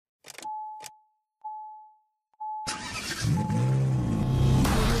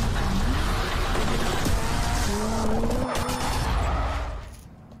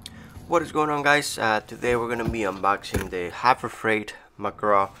What is going on, guys? Today we're going to be unboxing the Harbor Freight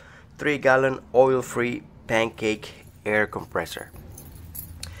McGraw 3-gallon oil-free pancake air compressor.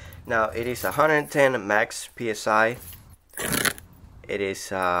 Now it is 110 max psi. It is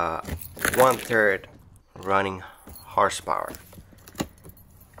 1/3 running horsepower.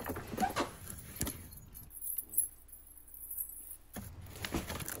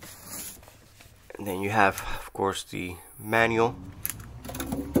 And then you have, of course, the manual.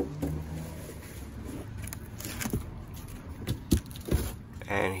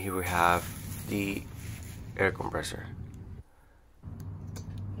 And here we have the air compressor.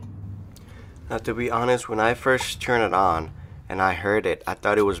 Now, to be honest, when I first turned it on and I heard it, I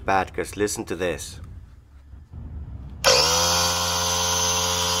thought it was bad, because listen to this.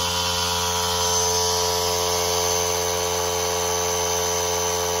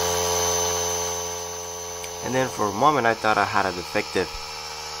 And then for a moment I thought I had a defective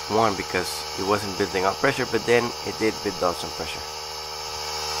one because it wasn't building up pressure, but then it did build up some pressure.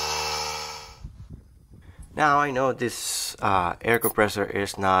 Now I know this air compressor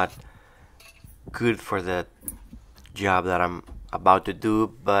is not good for the job that I'm about to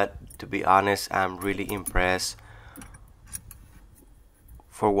do, but to be honest, I'm really impressed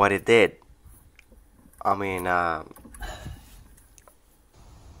for what it did. I mean,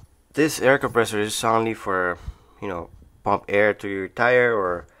 this air compressor is only for, you know, pump air to your tire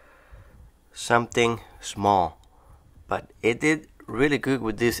or something small, but it did really good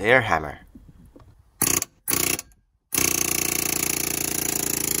with this air hammer.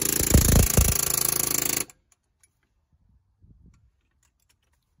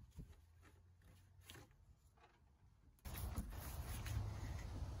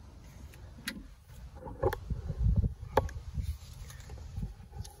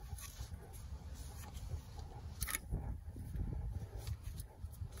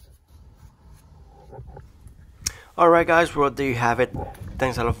 Alright guys, well, there you have it.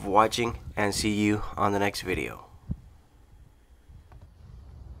 Thanks a lot for watching, and see you on the next video.